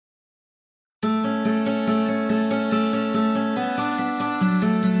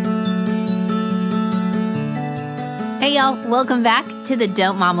y'all. Welcome back to the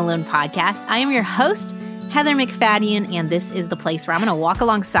Don't Mom Alone podcast. I am your host, Heather McFadden, and this is the place where I'm going to walk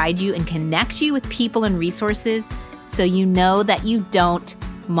alongside you and connect you with people and resources so you know that you don't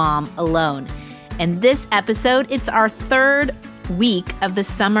mom alone. And this episode, it's our third week of the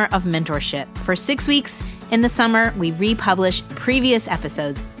summer of mentorship. For 6 weeks in the summer, we republish previous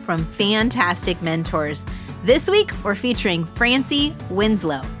episodes from fantastic mentors. This week, we're featuring Francie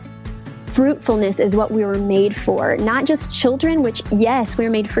Winslow. Fruitfulness is what we were made for, not just children, which, yes, we were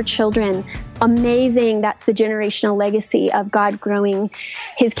made for children. Amazing. That's the generational legacy of God growing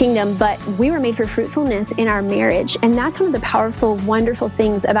his kingdom. But we were made for fruitfulness in our marriage. And that's one of the powerful, wonderful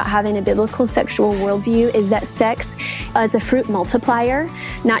things about having a biblical sexual worldview is that sex is a fruit multiplier,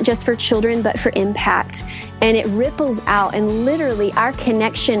 not just for children, but for impact. And it ripples out. And literally our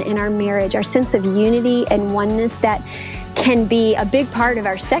connection in our marriage, our sense of unity and oneness that can be a big part of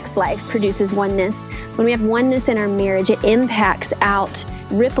our sex life produces oneness. When we have oneness in our marriage, it impacts out,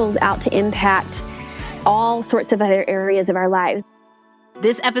 ripples out to impact all sorts of other areas of our lives.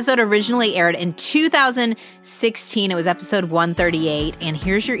 This episode originally aired in 2016. It was episode 138. And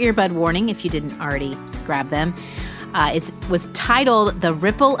here's your earbud warning if you didn't already grab them. It was titled The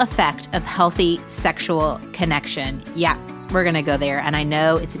Ripple Effect of Healthy Sexual Connection. Yeah, we're going to go there. And I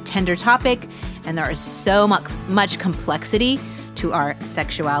know it's a tender topic, and there is so much complexity to our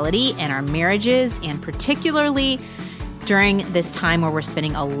sexuality and our marriages, and particularly during this time where we're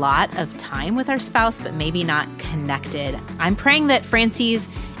spending a lot of time with our spouse, but maybe not connected. I'm praying that Francie's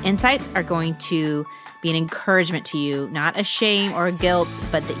insights are going to be an encouragement to you, not a shame or a guilt,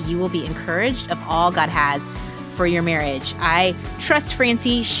 but that you will be encouraged of all God has for your marriage. I trust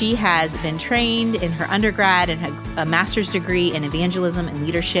Francie. She has been trained in her undergrad and had a master's degree in evangelism and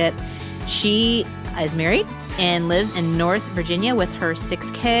leadership. She is married and lives in North Virginia with her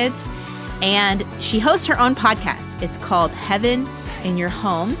 6 kids, and she hosts her own podcast. It's called Heaven in Your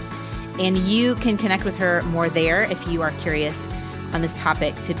Home, and you can connect with her more there if you are curious on this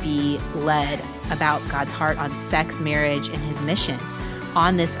topic to be led about God's heart on sex, marriage, and his mission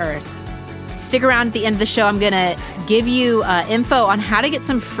on this earth. Stick around at the end of the show. I'm going to give you info on how to get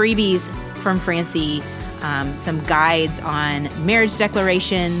some freebies from Francie, some guides on marriage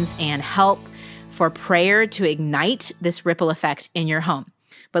declarations, and help for prayer to ignite this ripple effect in your home.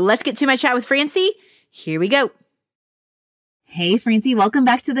 But let's get to my chat with Francie. Here we go. Hey, Francie, welcome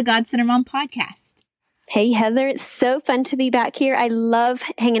back to the God Center Mom podcast. Hey, Heather, it's so fun to be back here. I love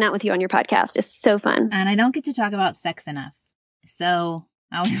hanging out with you on your podcast. It's so fun. And I don't get to talk about sex enough. So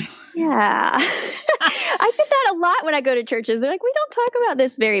yeah. I get that a lot when I go to churches. They're like, we don't talk about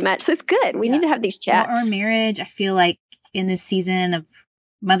this very much. So it's good. We need to have these chats. Or marriage. I feel like in this season of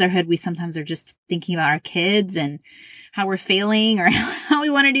motherhood, we sometimes are just thinking about our kids and how we're failing or how we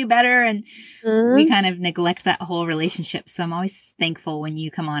want to do better. And we kind of neglect that whole relationship. So I'm always thankful when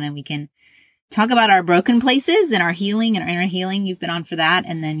you come on and we can talk about our broken places and our healing and our inner healing. You've been on for that.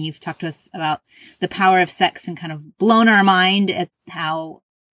 And then you've talked to us about the power of sex and kind of blown our mind at how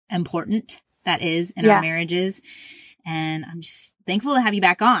important that is in our marriages. And I'm just thankful to have you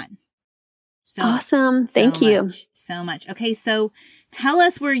back on. So awesome. Thank you so much. Okay. So tell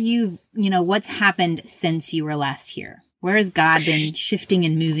us where what's happened since you were last here. Where has God been shifting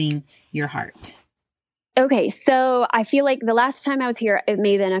and moving your heart? Okay. So I feel like the last time I was here, it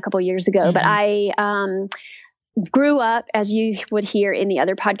may have been a couple years ago, but I, grew up, as you would hear in the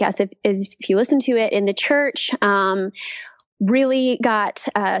other podcast, if you listen to it, in the church, really got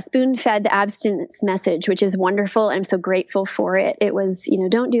spoon-fed the abstinence message, which is wonderful. I'm so grateful for it. It was,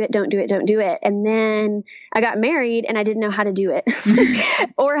 don't do it, don't do it, don't do it. And then I got married and I didn't know how to do it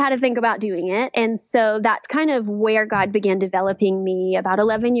or how to think about doing it. And so that's kind of where God began developing me about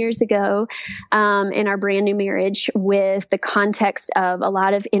 11 years ago in our brand new marriage, with the context of a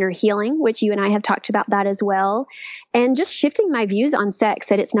lot of inner healing, which you and I have talked about that as well. And just shifting my views on sex,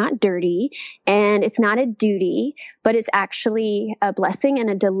 that it's not dirty and it's not a duty, but it's actually a blessing and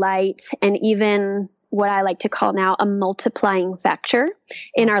a delight, and even what I like to call now a multiplying factor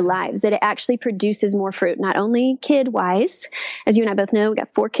in our lives, that it actually produces more fruit, not only kid-wise. As you and I both know, we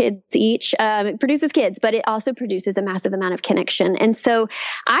got 4 kids each. It produces kids, but it also produces a massive amount of connection. And so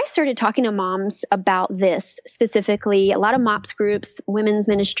I started talking to moms about this specifically, a lot of MOPS groups, women's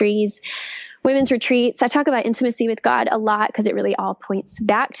ministries, women's retreats. I talk about intimacy with God a lot because it really all points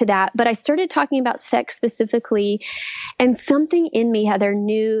back to that. But I started talking about sex specifically, and something in me, Heather,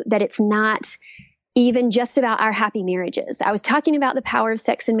 knew that it's not even just about our happy marriages. I was talking about the power of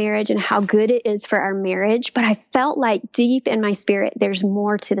sex in marriage and how good it is for our marriage, but I felt like deep in my spirit, there's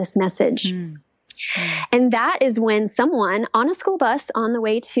more to this message. And that is when someone on a school bus on the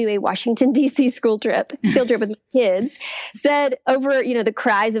way to a Washington, D.C. field trip with my kids said over, the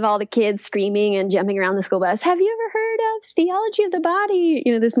cries of all the kids screaming and jumping around the school bus, have you ever heard of theology of the body?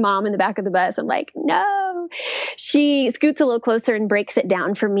 This mom in the back of the bus. I'm like, no. She scoots a little closer and breaks it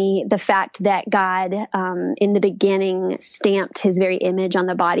down for me. The fact that God, in the beginning, stamped his very image on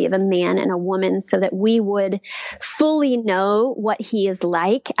the body of a man and a woman so that we would fully know what he is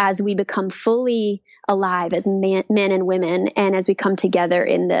like as we become fully alive as men and women, and as we come together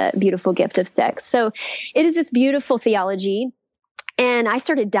in the beautiful gift of sex. So it is this beautiful theology. And I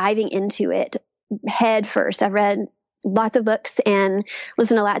started diving into it head first. I've read lots of books and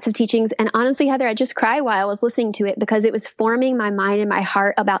listened to lots of teachings. And honestly, Heather, I just cried while I was listening to it because it was forming my mind and my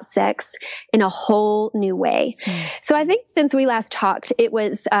heart about sex in a whole new way. So I think since we last talked, it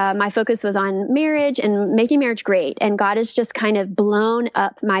was, my focus was on marriage and making marriage great. And God has just kind of blown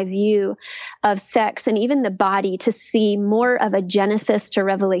up my view of sex and even the body to see more of a Genesis to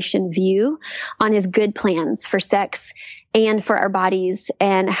Revelation view on his good plans for sex and for our bodies,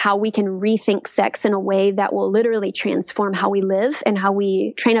 and how we can rethink sex in a way that will literally transform how we live and how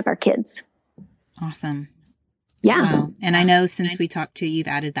we train up our kids. Awesome. Yeah. Wow. And I know since we talked to you, you've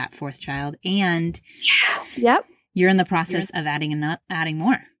added that fourth child, and yep, you're in the process of adding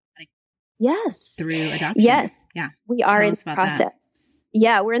more. Yes. Through adoption. Yes. Yeah. We are in the process. That.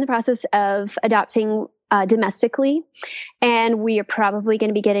 Yeah. We're in the process of adopting domestically. And we are probably going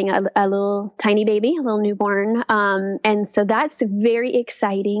to be getting a little tiny baby, a little newborn. And so that's very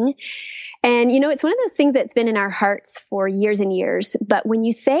exciting. And, it's one of those things that's been in our hearts for years and years. But when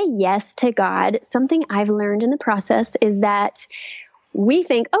you say yes to God, something I've learned in the process is that we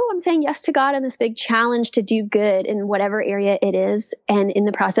think, I'm saying yes to God on this big challenge to do good in whatever area it is. And in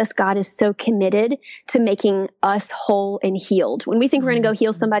the process, God is so committed to making us whole and healed. When we think we're going to go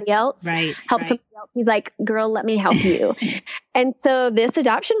heal somebody else, help somebody else, he's like, girl, let me help you. And so this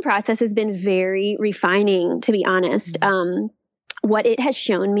adoption process has been very refining, to be honest. What it has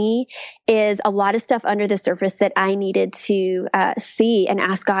shown me is a lot of stuff under the surface that I needed to see and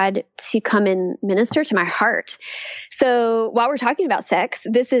ask God to come and minister to my heart. So while we're talking about sex,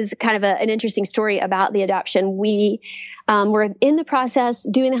 this is kind of an interesting story about the adoption. We were in the process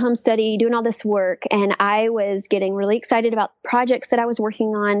doing the home study, doing all this work, and I was getting really excited about projects that I was working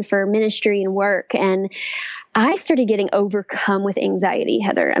on for ministry and work. And I started getting overcome with anxiety,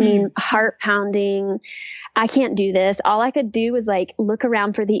 Heather. I mean, heart pounding. I can't do this. All I could do was look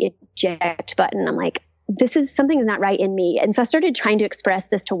around for the eject button. I'm like, something is not right in me. And so I started trying to express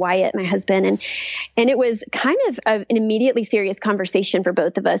this to Wyatt, my husband. And it was kind of an immediately serious conversation for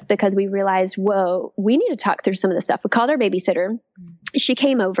both of us because we realized, whoa, we need to talk through some of this stuff. We called our babysitter. She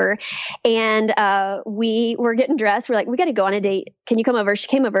came over and we were getting dressed. We're like, we got to go on a date. Can you come over? She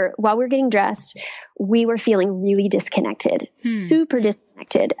came over. While we were getting dressed, we were feeling really disconnected, super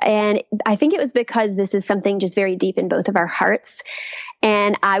disconnected. And I think it was because this is something just very deep in both of our hearts.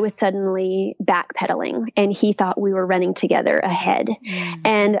 And I was suddenly backpedaling and he thought we were running together ahead.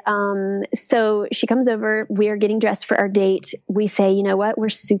 And so she comes over, we are getting dressed for our date. We say, you know what? We're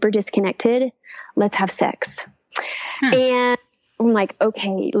super disconnected. Let's have sex. And I'm like,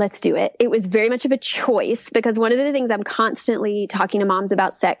 okay, let's do it. It was very much of a choice because one of the things I'm constantly talking to moms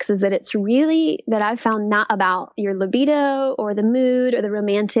about sex is that it's really that I've found not about your libido or the mood or the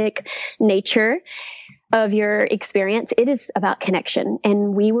romantic nature of your experience. It is about connection.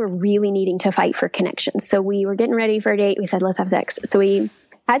 And we were really needing to fight for connection. So we were getting ready for a date. We said, let's have sex. So we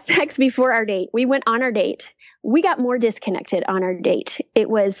had sex before our date. We went on our date. We got more disconnected on our date. It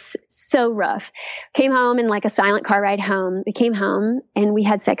was so rough. Came home in a silent car ride home. We came home and we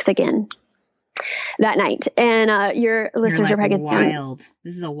had sex again that night. And your listeners are probably wild.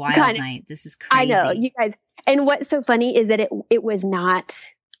 This is a wild night. This is crazy. I know, you guys. And what's so funny is that it was not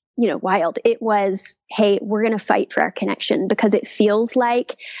wild. It was, hey, we're going to fight for our connection because it feels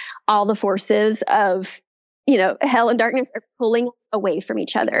like all the forces of, hell and darkness are pulling us away from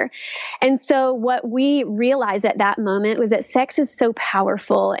each other. And so what we realized at that moment was that sex is so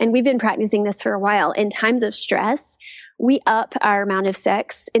powerful. And we've been practicing this for a while. In times of stress, we up our amount of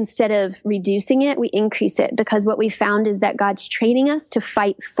sex. Instead of reducing it, we increase it because what we found is that God's training us to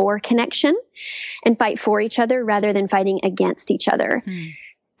fight for connection and fight for each other rather than fighting against each other.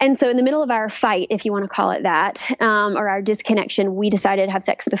 And so in the middle of our fight, if you want to call it that, or our disconnection, we decided to have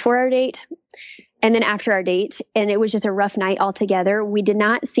sex before our date and then after our date. And it was just a rough night altogether. We did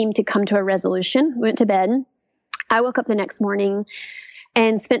not seem to come to a resolution. We went to bed. I woke up the next morning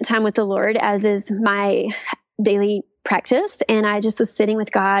and spent time with the Lord, as is my daily practice. And I just was sitting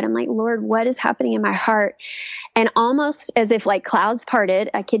with God. I'm like, Lord, what is happening in my heart? And almost as if like clouds parted,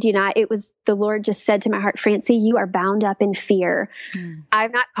 I kid you not, it was the Lord just said to my heart, Francie, you are bound up in fear.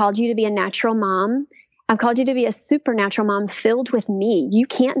 I've not called you to be a natural mom. I've called you to be a supernatural mom filled with me. You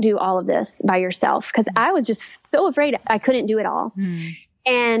can't do all of this by yourself, because I was just so afraid I couldn't do it all.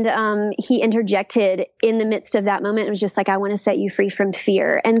 And he interjected in the midst of that moment. It was just like, I want to set you free from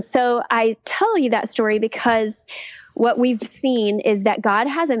fear. And so I tell you that story because what we've seen is that God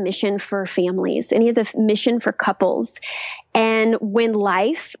has a mission for families, and he has a mission for couples. And when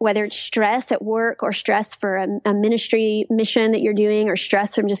life, whether it's stress at work or stress for a ministry mission that you're doing or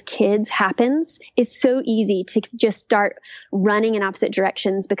stress from just kids happens, it's so easy to just start running in opposite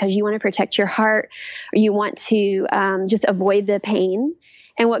directions because you want to protect your heart, or you want to just avoid the pain.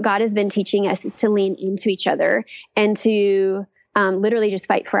 And what God has been teaching us is to lean into each other and to literally just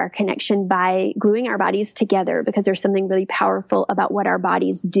fight for our connection by gluing our bodies together, because there's something really powerful about what our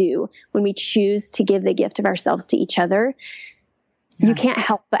bodies do when we choose to give the gift of ourselves to each other. Yeah. You can't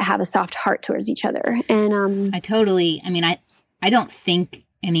help but have a soft heart towards each other. And I don't think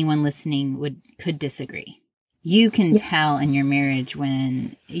anyone listening could disagree. You can tell in your marriage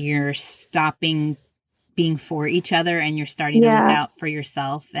when you're stopping being for each other and you're starting to look out for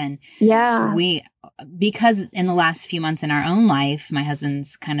yourself. And because in the last few months in our own life, my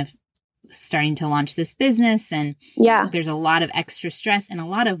husband's kind of starting to launch this business, and there's a lot of extra stress and a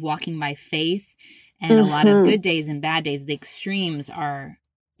lot of walking by faith and a lot of good days and bad days. The extremes are,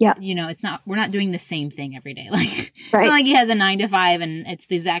 we're not doing the same thing every day. Like, it's not like he has a 9 to 5 and it's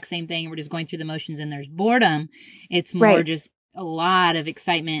the exact same thing. We're just going through the motions and there's boredom. It's more just a lot of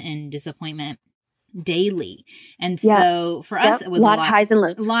excitement and disappointment daily. And so for us, it was a lot of highs and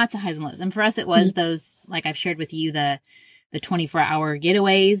lows. Lots of highs and lows. And for us, it was those, like I've shared with you, the 24-hour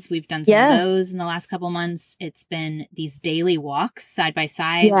getaways. We've done some of those in the last couple months. It's been these daily walks side by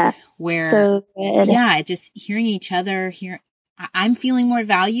side where, just hearing each other here. I'm feeling more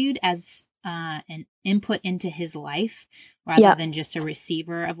valued as an input into his life rather than just a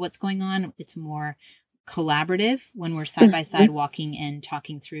receiver of what's going on. It's more collaborative when we're side by side walking and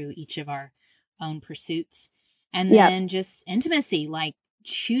talking through each of our own pursuits. And then just intimacy, like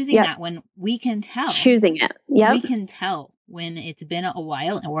choosing that when we can tell. Choosing it. We can tell when it's been a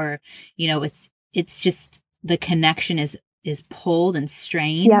while, or, it's just the connection is pulled and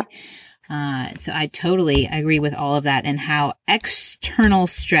strained. So I totally agree with all of that, and how external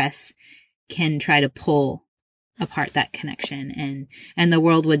stress can try to pull apart that connection. And the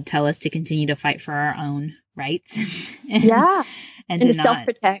world would tell us to continue to fight for our own rights. and to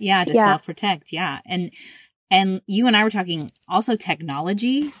self-protect. To self-protect. And you and I were talking also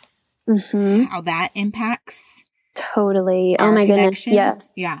technology, how that impacts. Totally. Oh my goodness.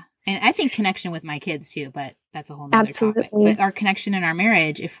 Yes. Yeah. And I think connection with my kids too, but that's a whole nother topic. But our connection in our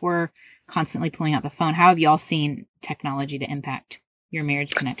marriage, if we're constantly pulling out the phone, how have y'all seen technology to impact your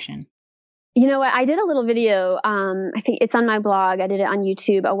marriage connection? You know what? I did a little video. I think it's on my blog. I did it on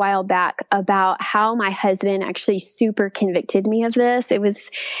YouTube a while back about how my husband actually super convicted me of this. It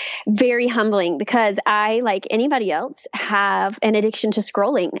was very humbling because I, like anybody else, have an addiction to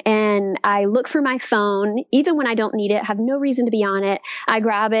scrolling, and I look for my phone even when I don't need it, have no reason to be on it. I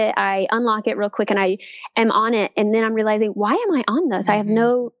grab it, I unlock it real quick, and I am on it. And then I'm realizing, why am I on this? I have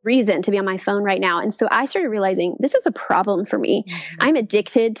no reason to be on my phone right now. And so I started realizing this is a problem for me. I'm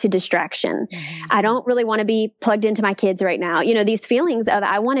addicted to distraction. I don't really want to be plugged into my kids right now. These feelings of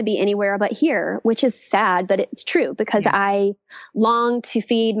I want to be anywhere but here, which is sad, but it's true because I long to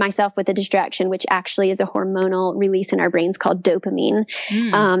feed myself with a distraction, which actually is a hormonal release in our brains called dopamine.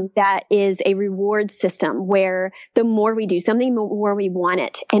 That is a reward system where the more we do something, the more we want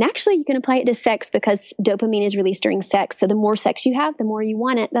it. And actually you can apply it to sex because dopamine is released during sex. So the more sex you have, the more you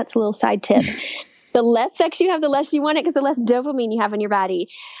want it. That's a little side tip. The less sex you have, the less you want it because the less dopamine you have in your body.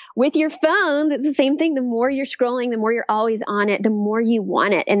 With your phones, it's the same thing. The more you're scrolling, the more you're always on it, the more you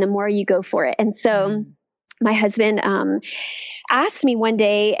want it and the more you go for it. And so my husband asked me one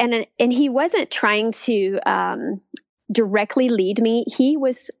day, and he wasn't trying to directly lead me. He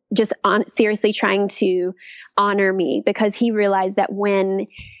was just seriously trying to honor me because he realized that when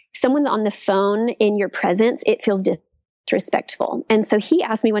someone's on the phone in your presence, it feels disrespectful. And so he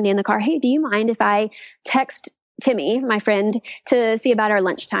asked me one day in the car, hey, do you mind if I text Timmy, my friend, to see about our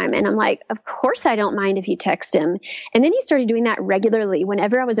lunchtime. And I'm like, of course I don't mind if you text him. And then he started doing that regularly.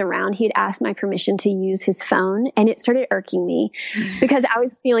 Whenever I was around, he'd ask my permission to use his phone. And it started irking me because I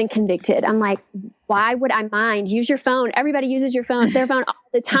was feeling convicted. I'm like, why would I mind? Use your phone. Everybody uses their phone all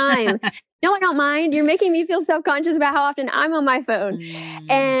the time. No, I don't mind. You're making me feel self-conscious about how often I'm on my phone.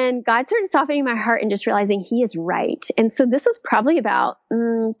 And God started softening my heart and just realizing he is right. And so this was probably about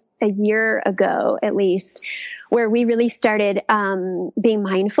a year ago, at least, where we really started being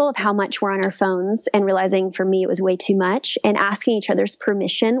mindful of how much we're on our phones and realizing for me it was way too much, and asking each other's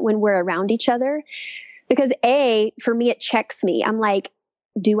permission when we're around each other. Because for me, it checks me. I'm like,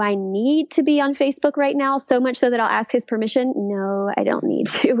 do I need to be on Facebook right now? So much so that I'll ask his permission? No, I don't need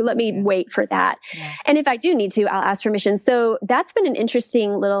to. Let me wait for that. Yeah. And if I do need to, I'll ask permission. So that's been an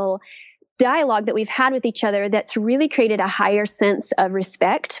interesting little dialogue that we've had with each other that's really created a higher sense of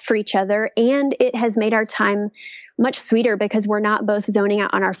respect for each other. And it has made our time much sweeter because we're not both zoning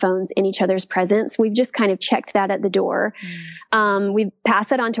out on our phones in each other's presence. We've just kind of checked that at the door. We've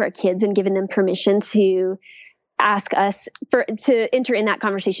passed that on to our kids and given them permission to ask us to enter in that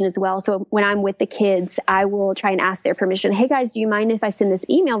conversation as well. So when I'm with the kids, I will try and ask their permission. Hey guys, do you mind if I send this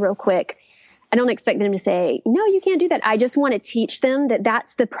email real quick? I don't expect them to say, no, you can't do that. I just want to teach them that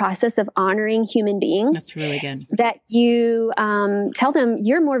that's the process of honoring human beings. That's really good. That you tell them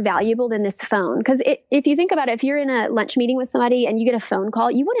you're more valuable than this phone. Because if you think about it, if you're in a lunch meeting with somebody and you get a phone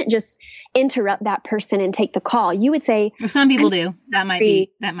call, you wouldn't just interrupt that person and take the call. You would say, well, some people do. That might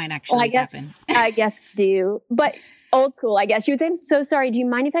actually happen. I guess do. But old school, I guess. You would say, I'm so sorry. Do you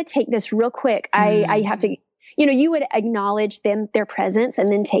mind if I take this real quick? I have to... you would acknowledge their presence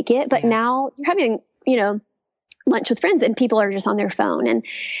and then take it. But now you're having, lunch with friends and people are just on their phone. And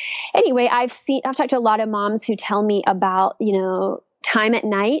anyway, I've talked to a lot of moms who tell me about, time at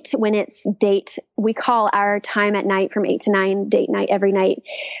night when it's we call our time at night from 8 to 9 date night every night.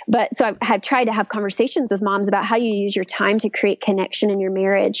 But so I have tried to have conversations with moms about how you use your time to create connection in your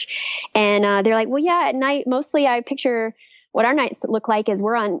marriage. And they're like, well, yeah, at night, mostly I picture what our nights look like is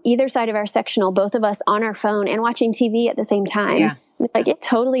we're on either side of our sectional, both of us on our phone and watching TV at the same time. Yeah. Like, it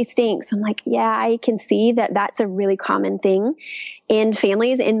totally stinks. I'm like, yeah, I can see that that's a really common thing in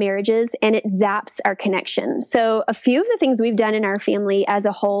families, in marriages, and it zaps our connection. So a few of the things we've done in our family as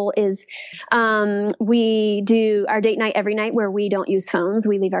a whole is we do our date night every night where we don't use phones.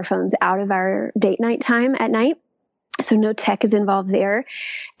 We leave our phones out of our date night time at night. So no tech is involved there.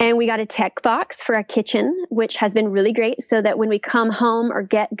 And we got a tech box for our kitchen, which has been really great, so that when we come home or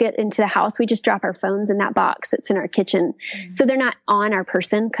get into the house, we just drop our phones in that box that's in our kitchen. So they're not on our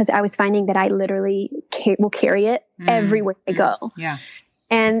person, because I was finding that I literally will carry it everywhere I go. Yeah.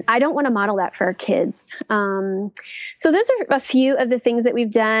 And I don't want to model that for our kids. So those are a few of the things that we've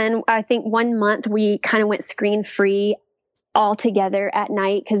done. I think 1 month we kind of went screen free all together at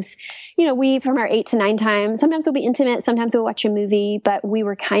night, because we, from our 8 to 9 time, sometimes we'll be intimate, sometimes we'll watch a movie, but we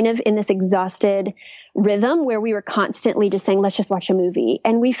were kind of in this exhausted rhythm where we were constantly just saying, let's just watch a movie.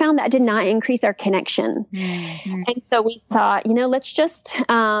 And we found that did not increase our connection. Mm-hmm. And so we thought, let's just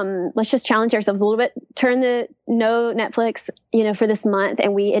challenge ourselves a little bit, turn the no Netflix, for this month.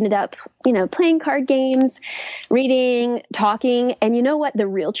 And we ended up, playing card games, reading, talking. And you know what the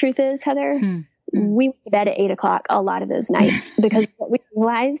real truth is, Heather? We went to bed at 8 o'clock a lot of those nights, because what we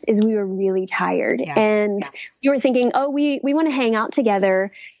realized is we were really tired. And we were thinking, we want to hang out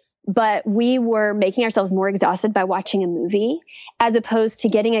together, but we were making ourselves more exhausted by watching a movie, as opposed to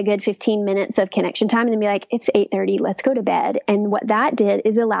getting a good 15 minutes of connection time and then be like, it's 8:30, let's go to bed. And what that did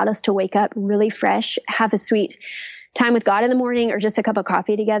is allowed us to wake up really fresh, have a sweet time with God in the morning, or just a cup of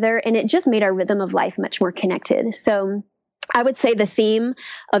coffee together. And it just made our rhythm of life much more connected. So I would say the theme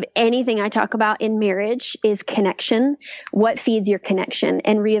of anything I talk about in marriage is connection. What feeds your connection,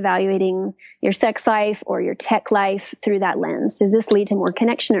 and reevaluating your sex life or your tech life through that lens. Does this lead to more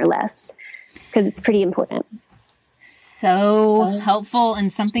connection or less? Because it's pretty important. So helpful,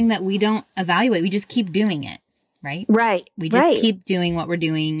 and something that we don't evaluate. We just keep doing it, right? Right. We just keep doing what we're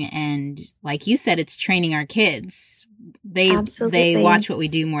doing. And like you said, it's training our kids. They watch what we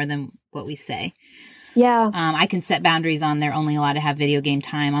do more than what we say. Yeah. I can set boundaries on they're only allowed to have video game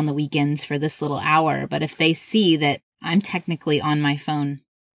time on the weekends for this little hour. But if they see that I'm technically on my phone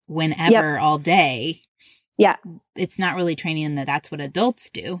whenever all day, it's not really training them that that's what adults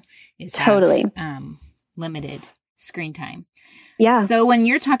do, is totally have, limited screen time. Yeah. So when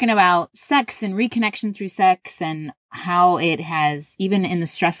you're talking about sex and reconnection through sex, and how it has, even in the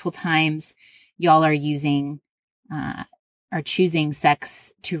stressful times, y'all are choosing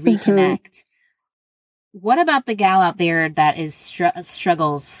sex to reconnect. What about the gal out there that is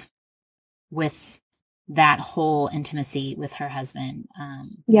struggles with that whole intimacy with her husband.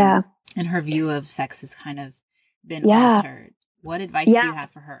 Yeah. And her view of sex has kind of been altered. What advice do you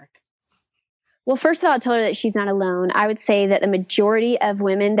have for her? Well, first of all, I'll tell her that she's not alone. I would say that the majority of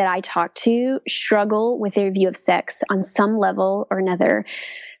women that I talk to struggle with their view of sex on some level or another,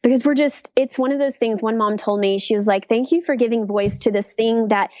 because it's one of those things. One mom told me, she was like, thank you for giving voice to this thing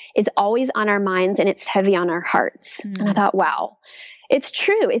that is always on our minds and it's heavy on our hearts. And I thought, wow, it's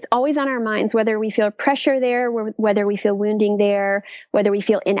true. It's always on our minds, whether we feel pressure there, whether we feel wounding there, whether we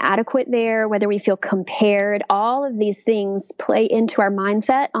feel inadequate there, whether we feel compared. All of these things play into our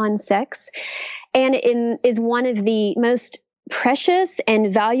mindset on sex, and is one of the most precious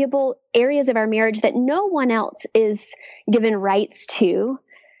and valuable areas of our marriage that no one else is given rights to,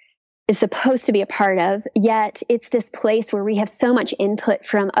 is supposed to be a part of, yet it's this place where we have so much input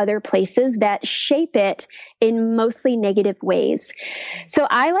from other places that shape it in mostly negative ways. So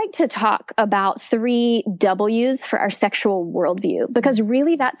I like to talk about 3 W's for our sexual worldview, because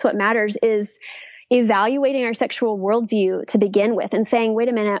really that's what matters, is evaluating our sexual worldview to begin with and saying, wait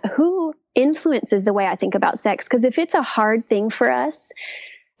a minute, who influences the way I think about sex? Because if it's a hard thing for us,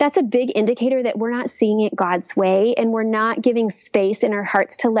 that's a big indicator that we're not seeing it God's way, and we're not giving space in our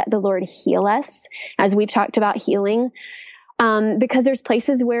hearts to let the Lord heal us, as we've talked about healing, because there's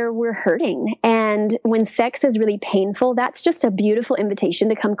places where we're hurting. And when sex is really painful, that's just a beautiful invitation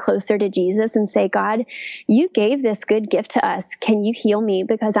to come closer to Jesus and say, God, you gave this good gift to us. Can you heal me?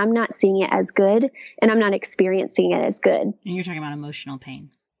 Because I'm not seeing it as good, and I'm not experiencing it as good. And you're talking about emotional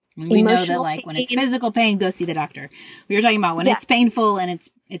pain. And we know that, like, when it's physical pain, go see the doctor. We were talking about when it's painful and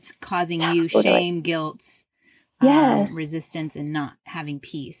it's causing you shame, guilt, resistance, and not having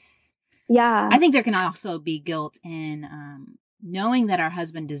peace. Yeah. I think there can also be guilt in knowing that our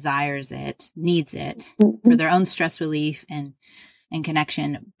husband desires it, needs it for their own stress relief and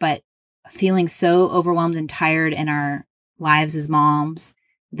connection, but feeling so overwhelmed and tired in our lives as moms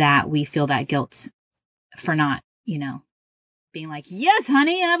that we feel that guilt for not, being like, yes,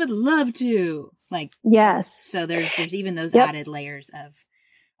 honey, I would love to. Like, yes. So there's even those added layers of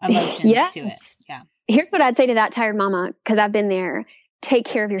emotions to it. Yeah. Here's what I'd say to that tired mama, because I've been there. Take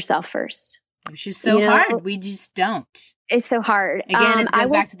care of yourself first. Which is so hard. We just don't. It's so hard. Again, it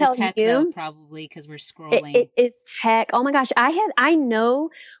goes back to the tech, though, probably, because we're scrolling. It is tech. Oh my gosh. I know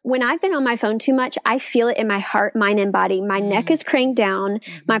when I've been on my phone too much, I feel it in my heart, mind, and body. My neck is cranked down.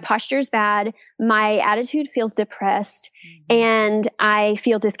 My posture is bad. My attitude feels depressed, and I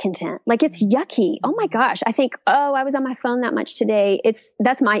feel discontent. Like, it's yucky. Oh my gosh. I think, I was on my phone that much today.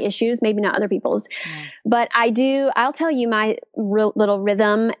 That's my issues, maybe not other people's, but I'll tell you my little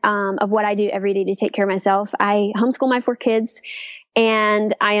rhythm, of what I do every day to take care of myself. I homeschool my 4 kids,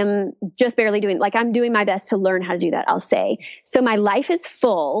 and I am just barely I'm doing my best to learn how to do that, I'll say. So my life is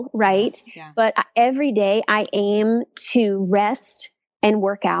full, right? Yeah. But every day I aim to rest and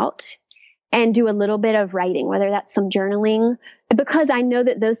work out and do a little bit of writing, whether that's some journaling, because I know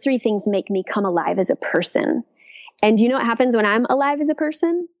that those 3 things make me come alive as a person. And do you know what happens when I'm alive as a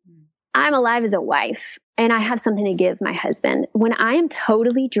person? I'm alive as a wife, and I have something to give my husband. When I am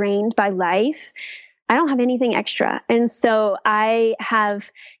totally drained by life, I don't have anything extra. And so I have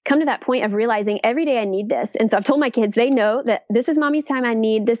come to that point of realizing every day I need this. And so I've told my kids, they know that this is mommy's time. I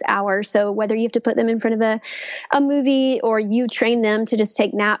need this hour. So whether you have to put them in front of a movie, or you train them to just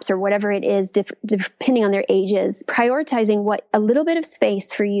take naps, or whatever it is, depending on their ages, prioritizing a little bit of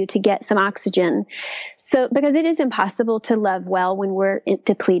space for you to get some oxygen. So, because it is impossible to love well when we're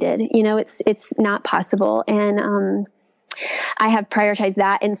depleted, it's not possible. And, I have prioritized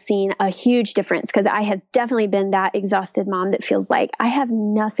that and seen a huge difference, because I have definitely been that exhausted mom that feels like I have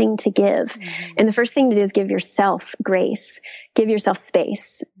nothing to give. And the first thing to do is give yourself grace, give yourself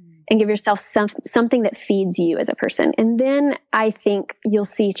space, and give yourself something that feeds you as a person. And then I think you'll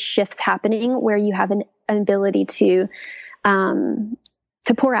see shifts happening where you have an ability to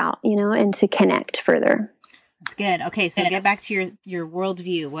pour out, and to connect further. That's good. Okay, so get back to your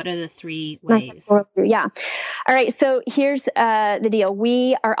worldview. What are the 3 ways? Yeah. All right, so here's the deal.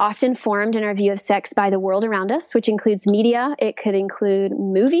 We are often formed in our view of sex by the world around us, which includes media. It could include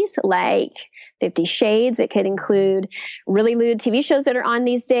movies like 50 Shades. It could include really lewd TV shows that are on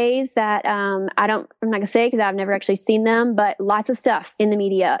these days that I'm not going to say because I've never actually seen them, but lots of stuff in the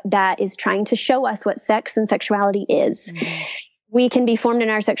media that is trying to show us what sex and sexuality is. We can be formed in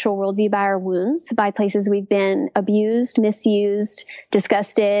our sexual worldview by our wounds, by places we've been abused, misused,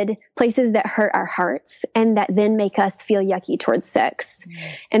 disgusted, places that hurt our hearts and that then make us feel yucky towards sex.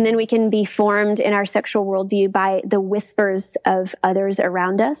 And then we can be formed in our sexual worldview by the whispers of others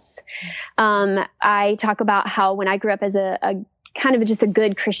around us. I talk about how when I grew up as a kind of just a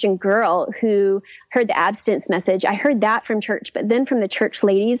good Christian girl who heard the abstinence message. I heard that from church, but then from the church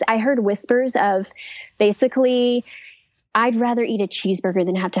ladies, I heard whispers of basically, I'd rather eat a cheeseburger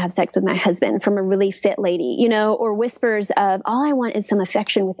than have to have sex with my husband, from a really fit lady, or whispers of all I want is some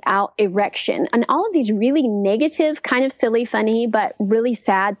affection without erection. And all of these really negative, kind of silly, funny, but really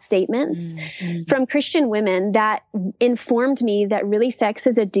sad statements from Christian women that informed me that really sex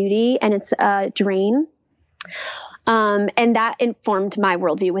is a duty and it's a drain. And that informed my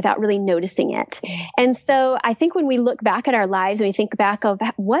worldview without really noticing it. And so I think when we look back at our lives and we think back of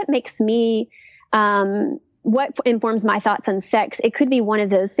what makes me, what informs my thoughts on sex, it could be one of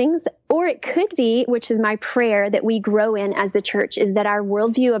those things, or it could be, which is my prayer that we grow in as the church, is that our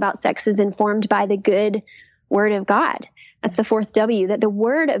worldview about sex is informed by the good Word of God. That's the fourth W, that the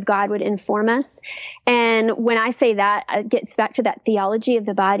Word of God would inform us. And when I say that, it gets back to that theology of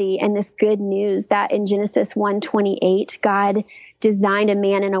the body and this good news that in Genesis 1:28, God designed a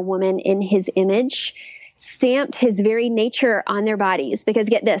man and a woman in his image, stamped his very nature on their bodies. Because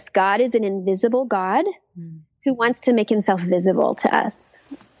get this, God is an invisible God who wants to make himself visible to us.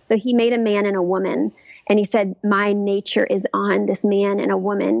 So he made a man and a woman, and he said, my nature is on this man and a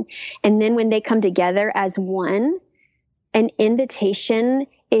woman. And then when they come together as one, an invitation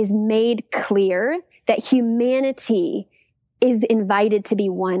is made clear that humanity is invited to be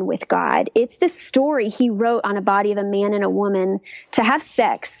one with God. It's the story he wrote on a body of a man and a woman to have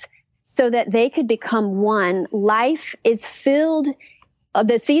sex so that they could become one. Life is filled,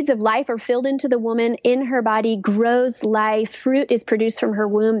 the seeds of life are filled into the woman. In her body grows life. Fruit is produced from her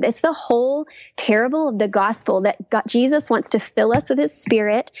womb. It's the whole parable of the gospel that Jesus wants to fill us with his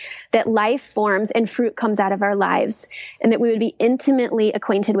spirit, that life forms and fruit comes out of our lives, and that we would be intimately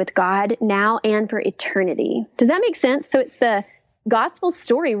acquainted with God now and for eternity. Does that make sense? So it's the gospel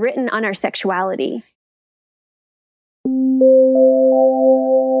story written on our sexuality.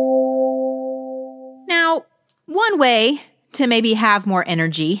 Now, one way to maybe have more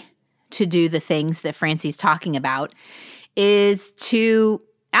energy to do the things that Francie's talking about is to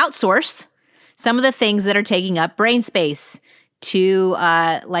outsource some of the things that are taking up brain space to,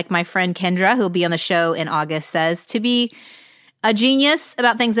 like my friend Kendra, who'll be on the show in August, says, to be a genius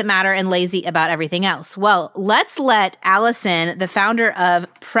about things that matter and lazy about everything else. Well, let's let Allison, the founder of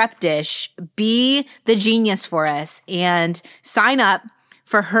Prep Dish, be the genius for us and sign up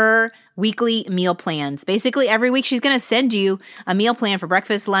for her weekly meal plans. Basically, every week she's going to send you a meal plan for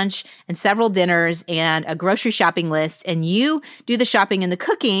breakfast, lunch, and several dinners and a grocery shopping list. And you do the shopping and the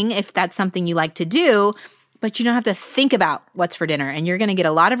cooking if that's something you like to do, but you don't have to think about what's for dinner. And you're going to get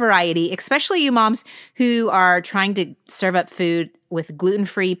a lot of variety, especially you moms who are trying to serve up food with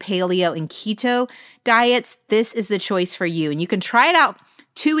gluten-free, paleo, and keto diets. This is the choice for you. And you can try it out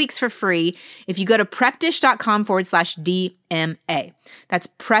 2 weeks for free if you go to prepdish.com/DMA. That's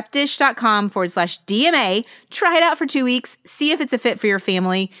prepdish.com/DMA. Try it out for 2 weeks. See if it's a fit for your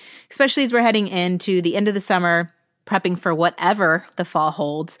family, especially as we're heading into the end of the summer, prepping for whatever the fall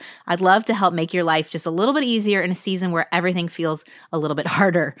holds. I'd love to help make your life just a little bit easier in a season where everything feels a little bit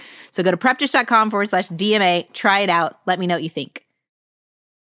harder. So go to prepdish.com/DMA. Try it out. Let me know what you think.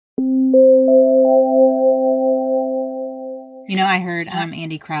 You know, I heard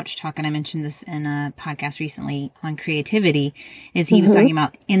Andy Crouch talk, and I mentioned this in a podcast recently on creativity, is he was talking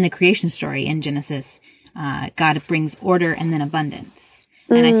about in the creation story in Genesis, God brings order and then abundance.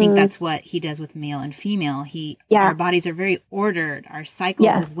 And I think that's what he does with male and female. Our bodies are very ordered. Our cycles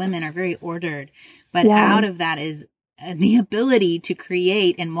as women are very ordered. But out of that is the ability to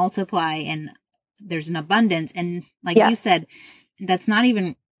create and multiply, and there's an abundance. And like you said, that's not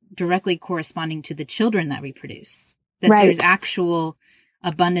even directly corresponding to the children that we produce. That there's actual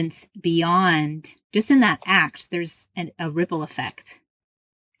abundance beyond, just in that act, there's a ripple effect.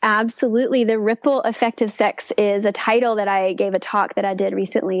 Absolutely. The ripple effect of sex is a title that I gave a talk that I did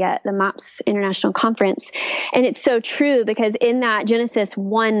recently at the MOPS International Conference. And it's so true because in that Genesis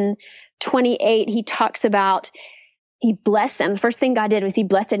 1:28, he talks about he blessed them. The first thing God did was he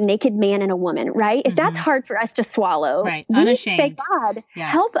blessed a naked man and a woman, right? If that's hard for us to swallow, we say, God,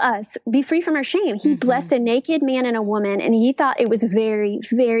 help us be free from our shame. He blessed a naked man and a woman, and he thought it was very,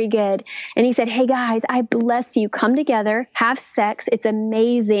 very good. And he said, hey guys, I bless you. Come together, have sex. It's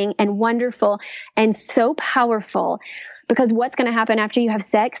amazing and wonderful and so powerful. Because what's going to happen after you have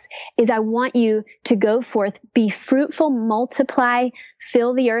sex is I want you to go forth, be fruitful, multiply,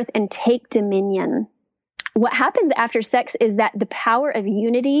 fill the earth, and take dominion. what happens after sex is that the power of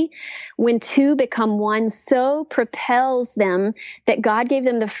unity, when two become one, so propels them that God gave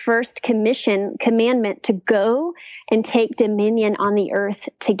them the first commandment to go and take dominion on the earth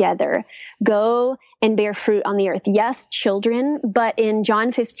together. Go and bear fruit on the earth. Yes, children, but in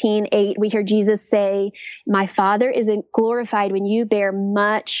John 15:8, we hear Jesus say, my Father is glorified when you bear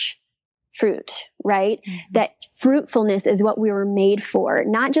much fruit, right? Mm-hmm. That fruitfulness is what we were made for,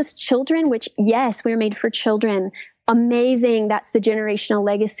 not just children, which yes, we were made for children. Amazing. That's the generational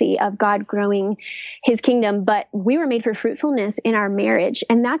legacy of God growing his kingdom. But we were made for fruitfulness in our marriage.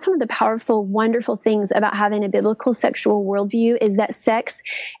 And that's one of the powerful, wonderful things about having a biblical sexual worldview is that sex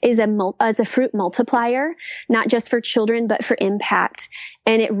is a fruit multiplier, not just for children, but for impact.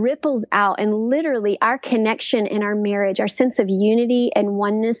 And it ripples out, and literally our connection in our marriage, our sense of unity and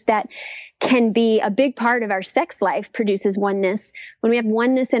oneness that can be a big part of our sex life produces oneness. When we have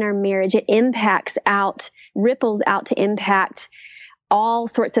oneness in our marriage, it ripples out to impact all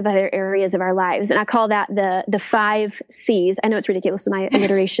sorts of other areas of our lives. And I call that the 5 C's. I know it's ridiculous in my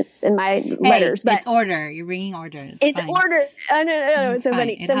alliterations and my letters, but it's order. You're bringing order. It's fine. Order. Oh, no. It's so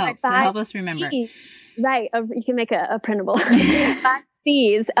funny. It helps. It helps us remember. C's, right. You can make a printable. 5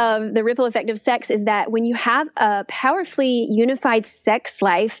 C's of the ripple effect of sex is that when you have a powerfully unified sex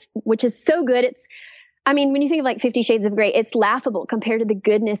life, which is so good, when you think of like 50 Shades of Grey, it's laughable compared to the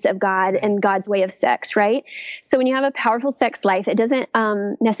goodness of God and God's way of sex, right? So when you have a powerful sex life, it doesn't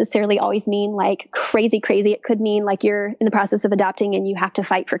necessarily always mean like crazy. It could mean like you're in the process of adopting and you have to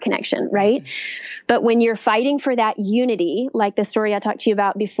fight for connection, right? Mm-hmm. But when you're fighting for that unity, like the story I talked to you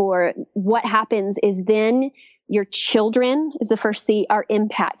about before, what happens is then your children, is the first C, are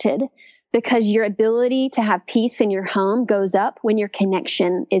impacted because your ability to have peace in your home goes up when your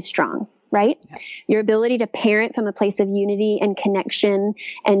connection is strong, right? Yeah. Your ability to parent from a place of unity and connection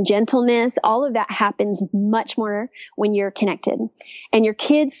and gentleness, all of that happens much more when you're connected. And your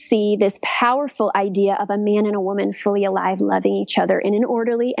kids see this powerful idea of a man and a woman fully alive, loving each other in an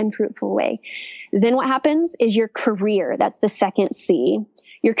orderly and fruitful way. Then what happens is your career, that's the second C.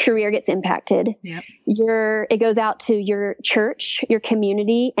 Your career gets impacted. Yep. It goes out to your church, your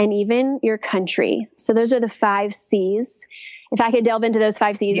community, and even your country. So those are the 5 C's. If I could delve into those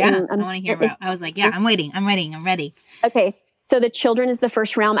 5 C's. Yeah, I want to hear about. I was like, yeah, I'm waiting. I'm ready. Okay. So the children is the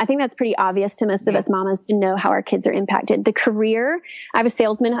first realm. I think that's pretty obvious to most of us mamas to know how our kids are impacted. The career, I have a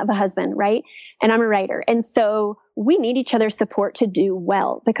salesman, I have a husband, right? And I'm a writer. And so we need each other's support to do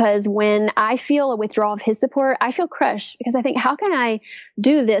well, because when I feel a withdrawal of his support, I feel crushed because I think, how can I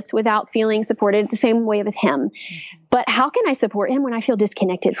do this without feeling supported the same way with him? Mm-hmm. But how can I support him when I feel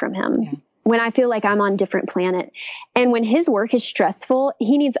disconnected from him? Yeah. When I feel like I'm on a different planet. And when his work is stressful,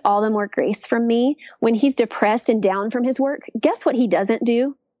 he needs all the more grace from me. When he's depressed and down from his work, guess what he doesn't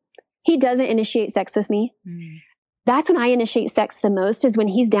do? He doesn't initiate sex with me. Mm. That's when I initiate sex the most, is when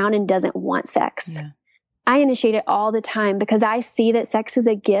he's down and doesn't want sex. Yeah. I initiate it all the time because I see that sex is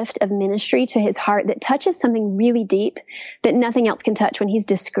a gift of ministry to his heart that touches something really deep that nothing else can touch. When he's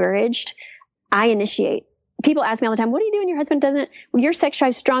discouraged, I initiate. People ask me all the time, what do you do when your husband doesn't? Well, your sex drive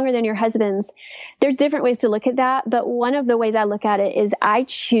is stronger than your husband's. There's different ways to look at that. But one of the ways I look at it is I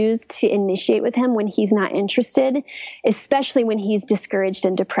choose to initiate with him when he's not interested, especially when he's discouraged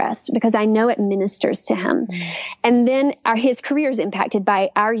and depressed, because I know it ministers to him. Mm. And then his career is impacted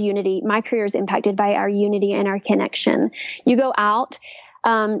by our unity. My career is impacted by our unity and our connection. You go out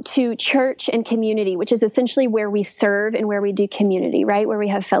to church and community, which is essentially where we serve and where we do community, right? Where we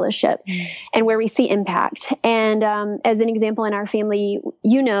have fellowship and where we see impact. And as an example, in our family,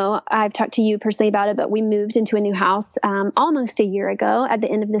 I've talked to you personally about it, but we moved into a new house almost a year ago at the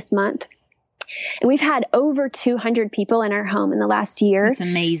end of this month. And we've had over 200 people in our home in the last year. It's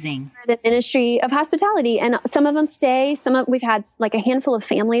amazing. The ministry of hospitality. And some of them stay. We've had like a handful of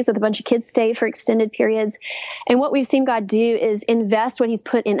families with a bunch of kids stay for extended periods. And what we've seen God do is invest what he's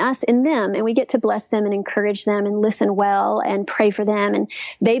put in us, in them. And we get to bless them and encourage them and listen well and pray for them. And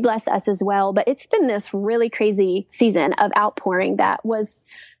they bless us as well. But it's been this really crazy season of outpouring that was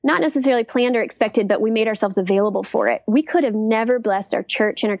not necessarily planned or expected, but we made ourselves available for it. We could have never blessed our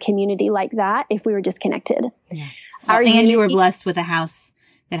church and our community like that if we were disconnected. Yeah. And you were blessed with a house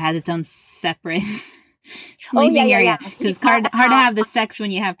that has its own separate sleeping area. Because it's hard to have the sex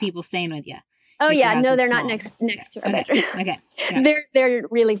when you have people staying with you. Oh yeah, no, they're not next to our bedroom. Okay. Yeah. They're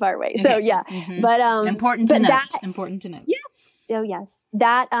really far away. Okay. So yeah, but important to note. Yeah. Oh yes.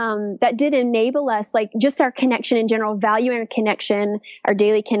 That did enable us, like just our connection in general, valuing our connection, our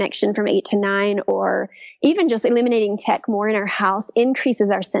daily connection from 8 to 9, or even just eliminating tech more in our house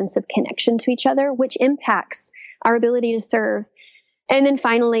increases our sense of connection to each other, which impacts our ability to serve. And then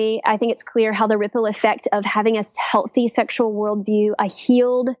finally, I think it's clear how the ripple effect of having a healthy sexual worldview, a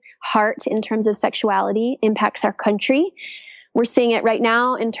healed heart in terms of sexuality, impacts our country. We're seeing it right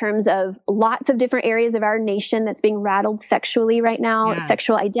now in terms of lots of different areas of our nation that's being rattled sexually right now,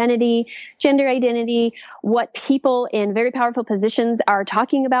 sexual identity, gender identity, what people in very powerful positions are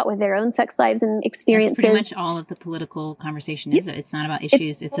talking about with their own sex lives and experiences. That's pretty much all of the political conversation is. It's not about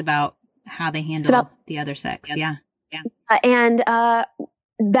issues. It's about how they handle the other sex. Yeah. And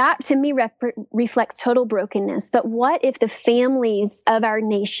that to me reflects total brokenness. But what if the families of our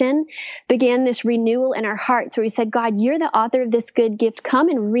nation began this renewal in our hearts where we said, God, you're the author of this good gift. Come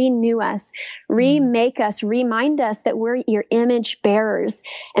and renew us, remake us, remind us that we're your image bearers.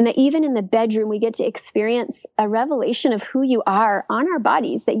 And that even in the bedroom, we get to experience a revelation of who you are on our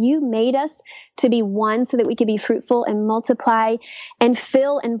bodies, that you made us to be one so that we could be fruitful and multiply and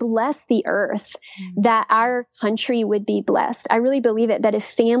fill and bless the earth, that our country would be blessed. I really believe it, that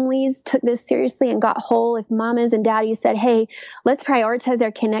if families took this seriously and got whole, if mamas and daddies said, hey, let's prioritize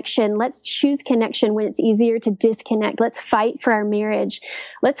our connection. Let's choose connection when it's easier to disconnect. Let's fight for our marriage.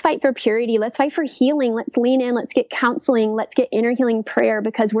 Let's fight for purity. Let's fight for healing. Let's lean in. Let's get counseling. Let's get inner healing prayer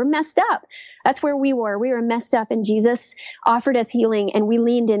because we're messed up. That's where we were. We were messed up and Jesus offered us healing and we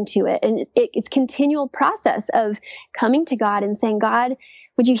leaned into it. And it's continual process of coming to God and saying, God,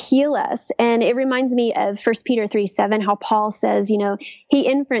 would you heal us? And it reminds me of 1 Peter 3:7, how Paul says, he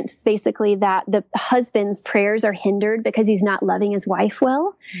inferences basically that the husband's prayers are hindered because he's not loving his wife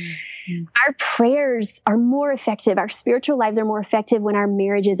well. Mm-hmm. Our prayers are more effective. Our spiritual lives are more effective when our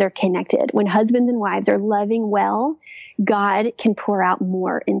marriages are connected. When husbands and wives are loving well, God can pour out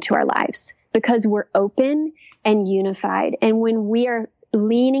more into our lives because we're open and unified. And when we are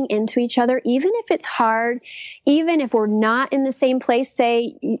leaning into each other, even if it's hard, even if we're not in the same place,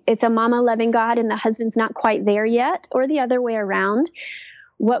 say it's a mama loving God and the husband's not quite there yet, or the other way around,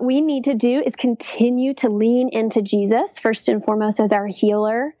 what we need to do is continue to lean into Jesus, first and foremost as our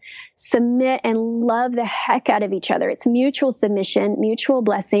healer, submit and love the heck out of each other. It's mutual submission, mutual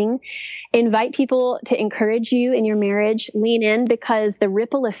blessing. Invite people to encourage you in your marriage. Lean in because the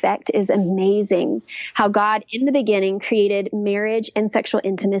ripple effect is amazing. How God in the beginning created marriage and sexual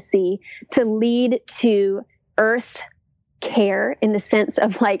intimacy to lead to earth care in the sense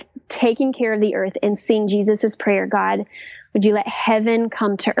of like taking care of the earth and seeing Jesus's prayer. God, would you let heaven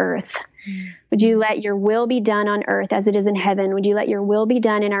come to earth? Would you let your will be done on earth as it is in heaven? Would you let your will be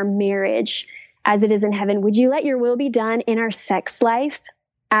done in our marriage as it is in heaven? Would you let your will be done in our sex life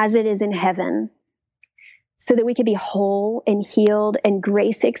as it is in heaven? So that we could be whole and healed and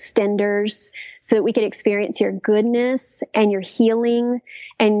grace extenders, so that we could experience your goodness and your healing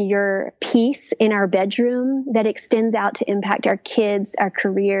and your peace in our bedroom that extends out to impact our kids, our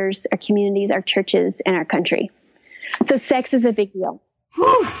careers, our communities, our churches, and our country. So sex is a big deal.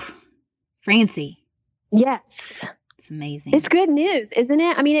 Whew. Francie. Yes. It's amazing. It's good news, isn't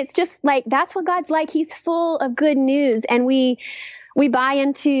it? I mean, it's just like, that's what God's like. He's full of good news. And we buy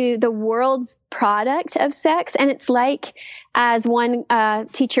into the world's product of sex. And it's like, as one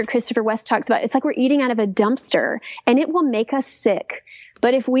teacher, Christopher West, talks about, it's like we're eating out of a dumpster and it will make us sick.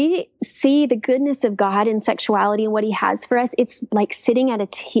 But if we see the goodness of God in sexuality and what he has for us, it's like sitting at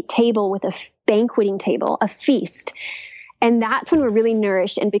a table with a banqueting table, a feast. And that's when we're really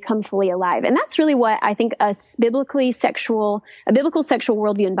nourished and become fully alive. And that's really what I think a biblical sexual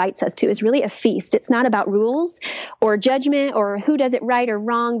worldview invites us to, is really a feast. It's not about rules or judgment or who does it right or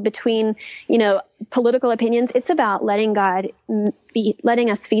wrong between, political opinions. It's about letting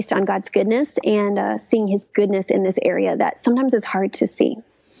us feast on God's goodness and seeing his goodness in this area that sometimes is hard to see.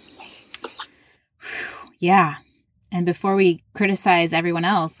 Yeah. And before we criticize everyone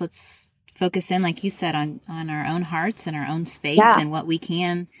else, let's focus in, like you said, on our own hearts and our own space and what we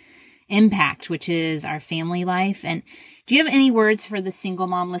can impact, which is our family life. And do you have any words for the single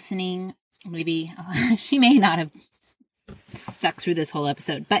mom listening? Maybe she may not have stuck through this whole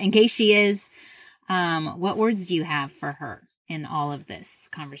episode, but in case she is, what words do you have for her in all of this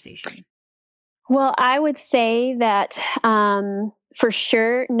conversation? Well, I would say that for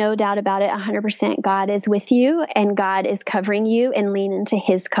sure, no doubt about it, 100%, God is with you and God is covering you, and lean into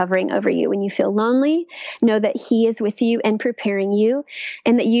his covering over you. When you feel lonely, know that he is with you and preparing you,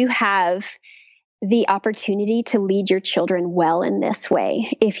 and that you have the opportunity to lead your children well in this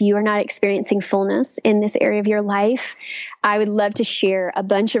way. If you are not experiencing fullness in this area of your life, I would love to share a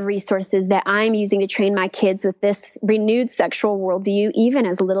bunch of resources that I'm using to train my kids with this renewed sexual worldview, even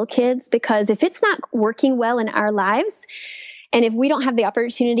as little kids, because if it's not working well in our lives, and if we don't have the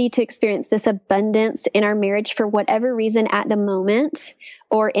opportunity to experience this abundance in our marriage for whatever reason at the moment,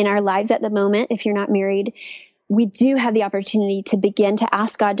 or in our lives at the moment, if you're not married, we do have the opportunity to begin to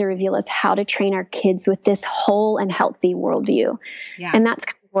ask God to reveal us how to train our kids with this whole and healthy worldview. Yeah. And that's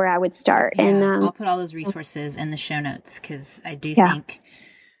kind of where I would start. Yeah. And I'll put all those resources in the show notes, because I do think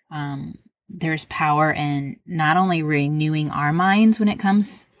there's power in not only renewing our minds when it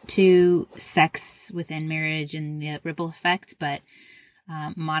comes to sex within marriage and the ripple effect, but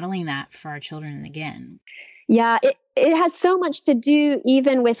modeling that for our children again. Yeah, it has so much to do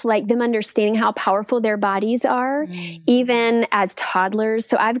even with like them understanding how powerful their bodies are, even as toddlers.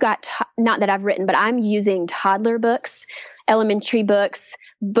 So I've got, not that I've written, but I'm using toddler books, elementary books.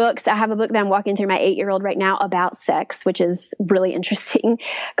 I have a book that I'm walking through my 8-year-old right now about sex, which is really interesting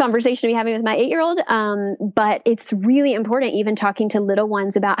conversation to be having with my 8-year-old. But it's really important, even talking to little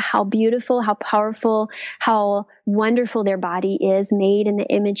ones about how beautiful, how powerful, how wonderful their body is, made in the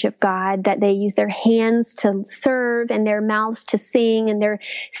image of God, that they use their hands to serve and their mouths to sing and their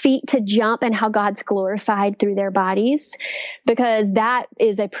feet to jump, and how God's glorified through their bodies, because that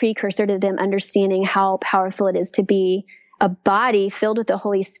is a precursor to them understanding how powerful it is to be a body filled with the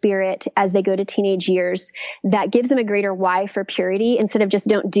Holy Spirit as they go to teenage years. That gives them a greater why for purity. Instead of just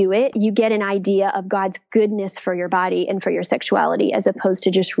don't do it, you get an idea of God's goodness for your body and for your sexuality, as opposed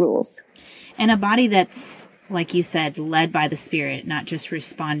to just rules. And a body that's, like you said, led by the Spirit, not just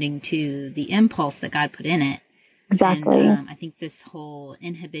responding to the impulse that God put in it. Exactly. And I think this whole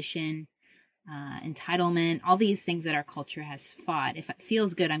inhibition, entitlement, all these things that our culture has fought, if it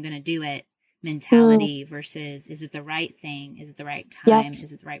feels good, I'm going to do it, mentality versus, is it the right thing? Is it the right time? Yes.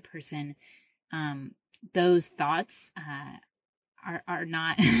 Is it the right person? Those thoughts are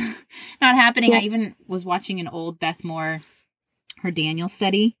not not happening. Yeah. I even was watching an old Beth Moore, her Daniel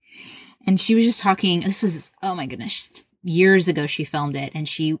study, and she was just talking, this was, oh my goodness, years ago she filmed it, and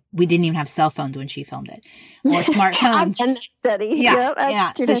we didn't even have cell phones when she filmed it, or smartphones. I've done that study. Yeah, Yep,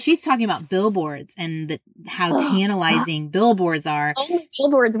 yeah. So she's talking about billboards and how tantalizing billboards are. Only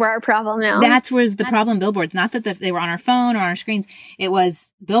billboards were our problem now. That's where's the problem. Billboards, not that they were on our phone or on our screens. It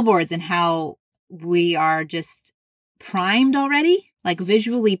was billboards, and how we are just primed already, like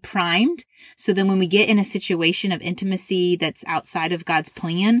visually primed. So then when we get in a situation of intimacy that's outside of God's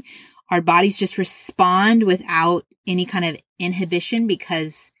plan, our bodies just respond without any kind of inhibition,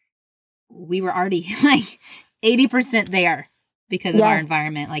 because we were already like 80% there because of our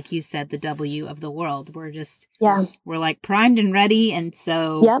environment. Like you said, the W of the world. We're just, we're like primed and ready. And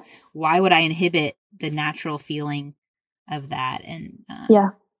so why would I inhibit the natural feeling of that? And,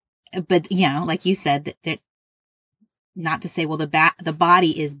 but you know, like you said, that not to say, well, the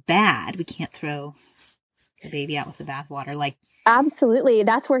body is bad. We can't throw the baby out with the bathwater. Like, absolutely.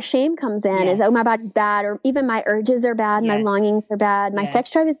 That's where shame comes in, is, oh, my body's bad, or even my urges are bad, my longings are bad, my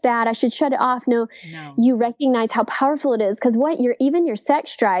sex drive is bad, I should shut it off. No. You recognize how powerful it is, because even your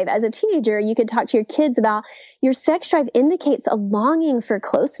sex drive as a teenager, you could talk to your kids about, your sex drive indicates a longing for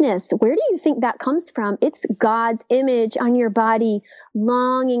closeness. Where do you think that comes from? It's God's image on your body,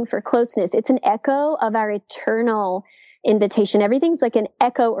 longing for closeness. It's an echo of our eternal invitation. Everything's like an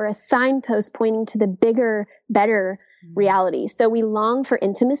echo or a signpost pointing to the bigger, better reality. So we long for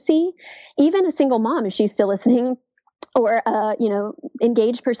intimacy. Even a single mom, if she's still listening, or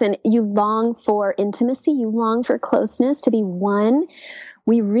engaged person, you long for intimacy, you long for closeness, to be one.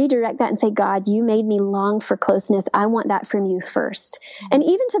 We redirect that and say, God, you made me long for closeness. I want that from you first. And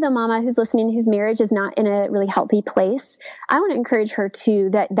even to the mama who's listening, whose marriage is not in a really healthy place, I want to encourage her too,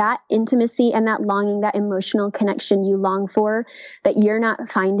 that intimacy and that longing, that emotional connection you long for, that you're not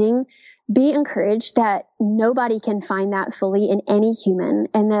finding, be encouraged that nobody can find that fully in any human,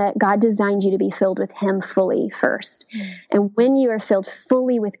 and that God designed you to be filled with Him fully first. And when you are filled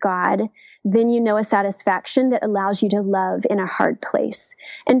fully with God, then you know a satisfaction that allows you to love in a hard place,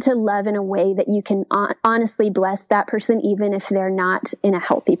 and to love in a way that you can honestly bless that person, even if they're not in a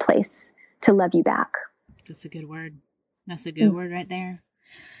healthy place, to love you back. That's a good word. That's a good word right there.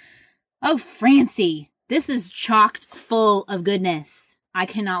 Oh, Francie, this is chocked full of goodness. I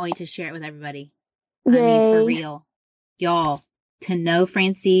cannot wait to share it with everybody. Yay. I mean, for real. Y'all, to know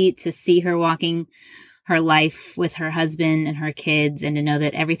Francie, to see her walking her life with her husband and her kids, and to know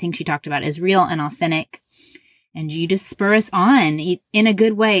that everything she talked about is real and authentic. And you just spur us on in a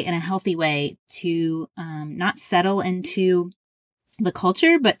good way, in a healthy way, to not settle into the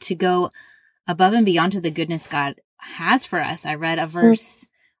culture, but to go above and beyond to the goodness God has for us. I read a verse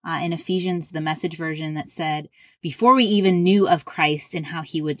in Ephesians, the Message version, that said, before we even knew of Christ and how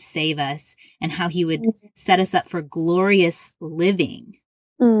He would save us and how He would set us up for glorious living.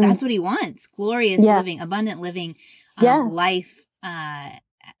 That's what He wants. Glorious living, abundant living, life,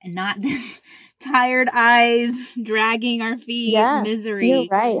 not this tired eyes, dragging our feet, misery. You're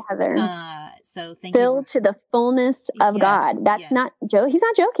right, Heather. So thank filled you. to the fullness of God. That's not Joe. He's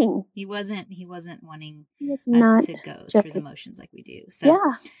not joking. He wasn't wanting us to go joking. through the motions like we do. So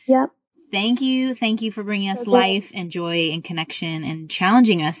Yep. Thank you for bringing us life and joy and connection and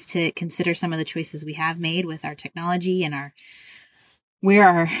challenging us to consider some of the choices we have made with our technology and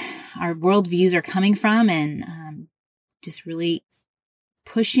where our worldviews are coming from, and just really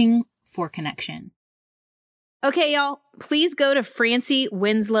pushing for connection. Okay, y'all, please go to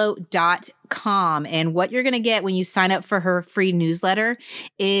franciewinslow.com. And what you're going to get when you sign up for her free newsletter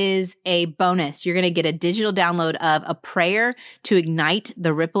is a bonus. You're going to get a digital download of a prayer to ignite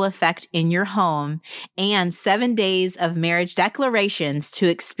the ripple effect in your home and 7 days of marriage declarations to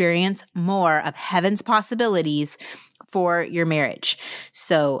experience more of heaven's possibilities for your marriage.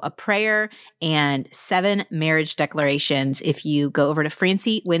 So a prayer and 7 marriage declarations if you go over to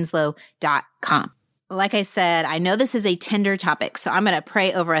franciewinslow.com. Like I said, I know this is a tender topic, so I'm going to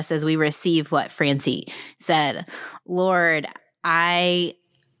pray over us as we receive what Francie said. Lord, I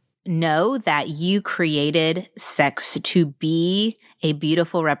know that you created sex to be a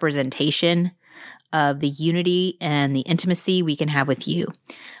beautiful representation of the unity and the intimacy we can have with you.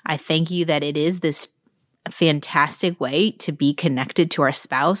 I thank you that it is this fantastic way to be connected to our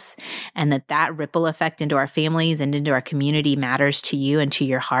spouse, and that ripple effect into our families and into our community matters to you and to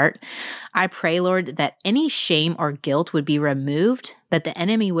your heart. I pray, Lord, that any shame or guilt would be removed, that the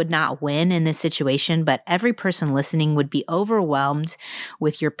enemy would not win in this situation, but every person listening would be overwhelmed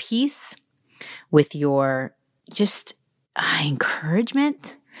with your peace, with your just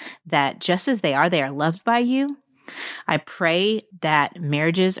encouragement that just as they are loved by you. I pray that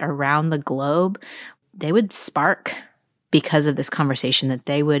marriages around the globe, they would spark because of this conversation, that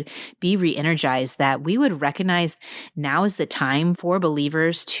they would be re-energized, that we would recognize now is the time for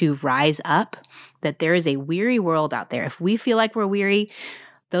believers to rise up, that there is a weary world out there. If we feel like we're weary,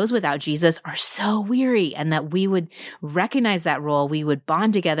 those without Jesus are so weary, and that we would recognize that role. We would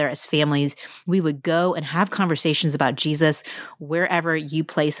bond together as families. We would go and have conversations about Jesus wherever you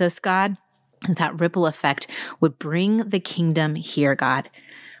place us, God, and that ripple effect would bring the kingdom here, God.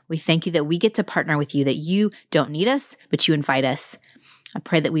 We thank you that we get to partner with you, that you don't need us, but you invite us. I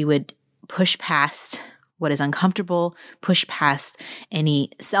pray that we would push past what is uncomfortable, push past any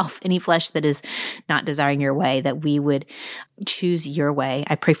flesh that is not desiring your way, that we would choose your way.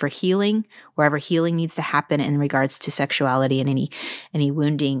 I pray for healing wherever healing needs to happen in regards to sexuality and any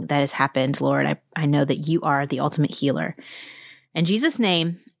wounding that has happened. Lord, I know that you are the ultimate healer. In Jesus'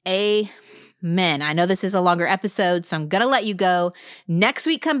 name, amen. I know this is a longer episode, so I'm going to let you go. Next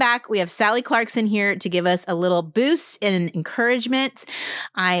week, come back. We have Sally Clarkson here to give us a little boost and encouragement.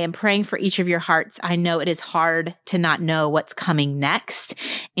 I am praying for each of your hearts. I know it is hard to not know what's coming next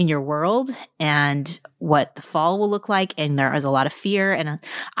in your world and what the fall will look like. And there is a lot of fear. And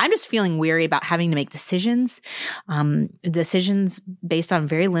I'm just feeling weary about having to make decisions based on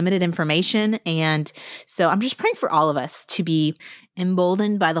very limited information. And so I'm just praying for all of us to be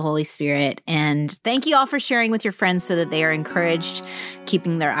emboldened by the Holy Spirit. And thank you all for sharing with your friends so that they are encouraged,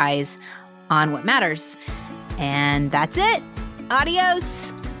 keeping their eyes on what matters. And that's it.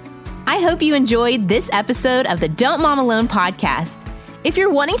 Adios. I hope you enjoyed this episode of the Don't Mom Alone podcast. If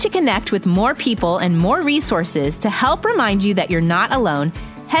you're wanting to connect with more people and more resources to help remind you that you're not alone,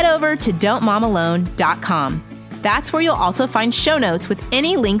 head over to don'tmomalone.com. That's where you'll also find show notes with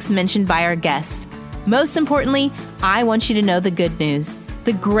any links mentioned by our guests. Most importantly, I want you to know the good news,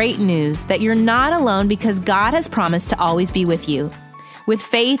 the great news that you're not alone because God has promised to always be with you. With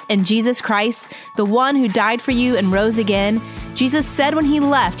faith in Jesus Christ, the one who died for you and rose again, Jesus said when he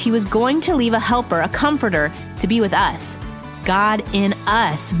left, he was going to leave a helper, a comforter, to be with us. God in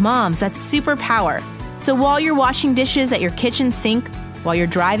us. Moms, that's superpower. So while you're washing dishes at your kitchen sink, while you're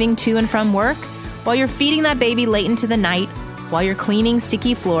driving to and from work, while you're feeding that baby late into the night, while you're cleaning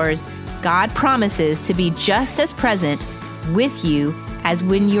sticky floors, God promises to be just as present with you as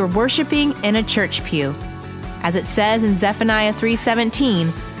when you're worshiping in a church pew. As it says in Zephaniah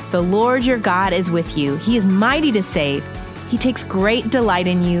 3:17, the Lord your God is with you. He is mighty to save. He takes great delight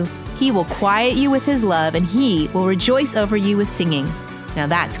in you. He will quiet you with his love, and he will rejoice over you with singing. Now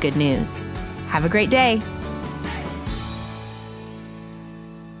that's good news. Have a great day.